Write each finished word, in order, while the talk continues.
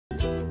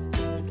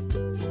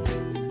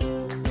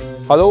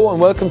Hello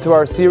and welcome to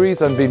our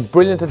series on being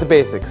brilliant at the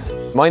basics.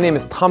 My name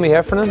is Tommy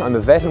Heffernan, I'm a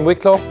vet in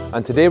Wicklow,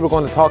 and today we're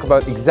going to talk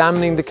about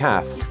examining the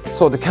calf.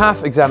 So the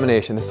calf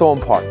examination is so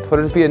important,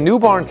 whether it be a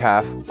newborn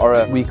calf or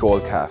a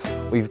week-old calf.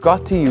 We've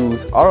got to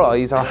use our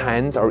eyes, our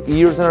hands, our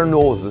ears and our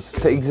noses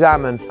to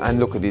examine and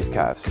look at these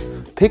calves.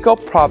 Pick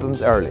up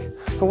problems early.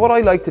 So what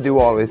I like to do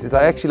always is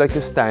I actually like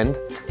to stand,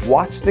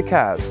 watch the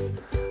calves.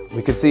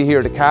 We can see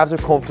here the calves are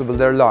comfortable,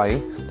 they're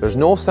lying. There's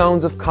no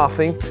sounds of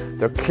coughing,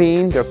 they're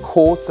clean, their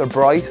coats are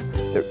bright,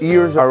 their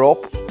ears are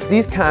up.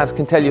 These calves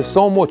can tell you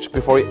so much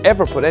before you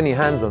ever put any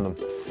hands on them.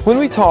 When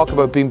we talk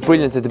about being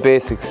brilliant at the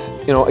basics,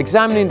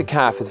 examining the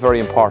calf is very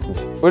important.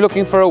 We're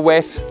looking for a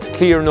wet,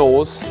 clear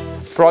nose,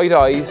 bright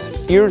eyes,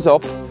 ears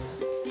up,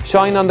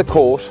 shine on the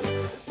coat.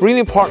 Really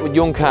important with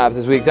young calves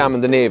is we examine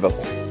the navel.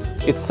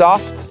 It's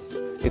soft,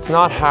 it's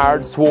not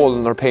hard,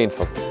 swollen or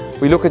painful.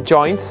 We look at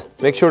joints,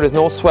 make sure there's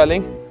no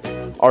swelling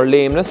or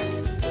lameness.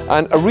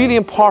 And a really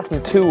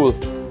important tool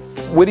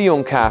with a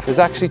young calf is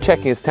actually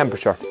checking his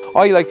temperature.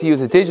 I like to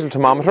use a digital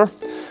thermometer.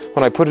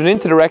 When I put it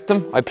into the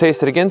rectum, I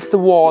place it against the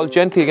wall,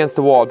 gently against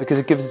the wall, because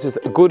it gives us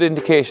a good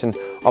indication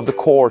of the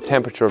core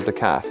temperature of the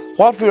calf.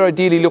 What we're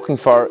ideally looking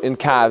for in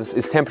calves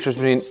is temperatures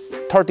between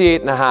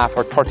 38.5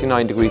 or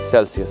 39 degrees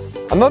Celsius.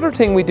 Another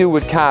thing we do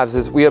with calves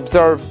is we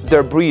observe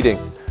their breathing.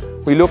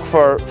 We look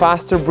for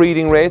faster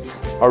breathing rates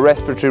or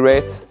respiratory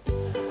rates,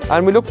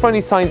 and we look for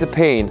any signs of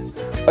pain.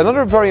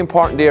 Another very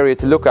important area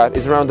to look at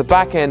is around the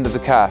back end of the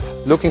calf,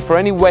 looking for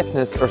any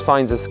wetness or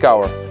signs of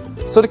scour.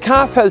 So the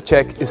calf health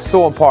check is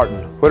so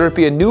important, whether it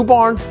be a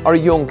newborn or a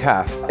young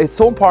calf. It's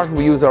so important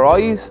we use our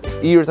eyes,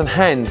 ears and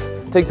hands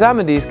to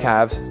examine these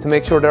calves to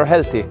make sure they're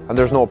healthy and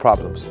there's no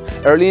problems.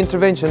 Early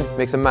intervention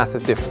makes a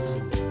massive difference.